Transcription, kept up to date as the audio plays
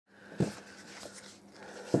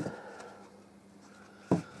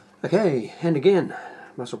Okay, and again,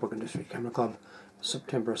 Muswellbrook District Camera Club,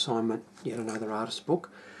 September assignment, yet another artist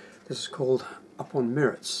book. This is called Up on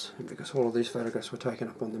Merritts, because all of these photographs were taken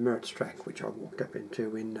up on the Merritts track, which I walked up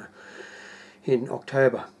into in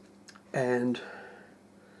October. And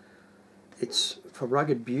it's for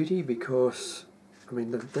rugged beauty because, I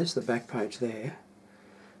mean, there's the back page there.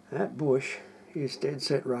 That bush is dead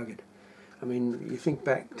set rugged. I mean, you think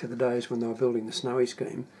back to the days when they were building the Snowy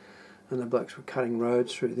scheme, and the blokes were cutting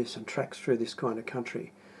roads through this and tracks through this kind of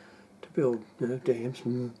country to build, dams.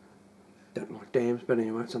 Don't like dams, but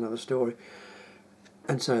anyway, it's another story.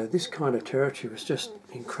 And so this kind of territory was just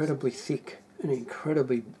incredibly thick and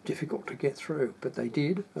incredibly difficult to get through, but they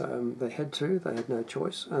did. They had to. They had no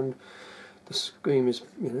choice. And the scheme is,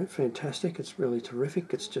 fantastic. It's really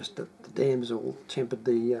terrific. It's just that the dams all tempered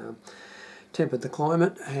the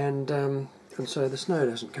climate, and so the snow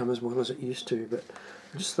doesn't come as well as it used to. But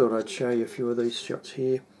I just thought I'd show you a few of these shots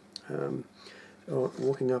here,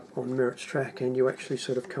 walking up on Merritts track, and you actually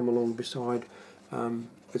sort of come along beside,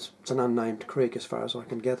 it's an unnamed creek as far as I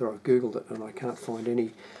can gather. I've googled it and I can't find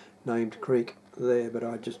any named creek there, but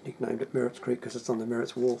I just nicknamed it Merritts Creek because it's on the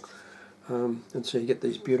Merritts Walk. And so you get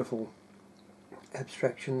these beautiful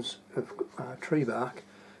abstractions of tree bark,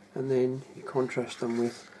 and then you contrast them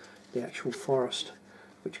with the actual forest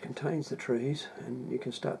which contains the trees, and you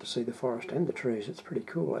can start to see the forest and the trees. It's pretty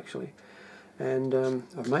cool actually. And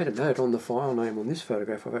I've made a note on the file name on this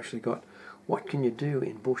photograph. I've actually got, what can you do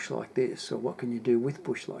in bush like this, or what can you do with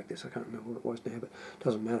bush like this? I can't remember what it was now, but it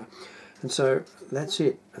doesn't matter. And so that's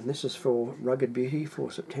it, and this is for Rugged Beauty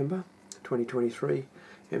for September 2023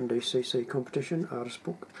 MDCC competition artist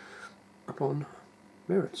book upon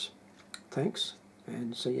Merritts. Thanks,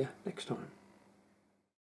 and see you next time.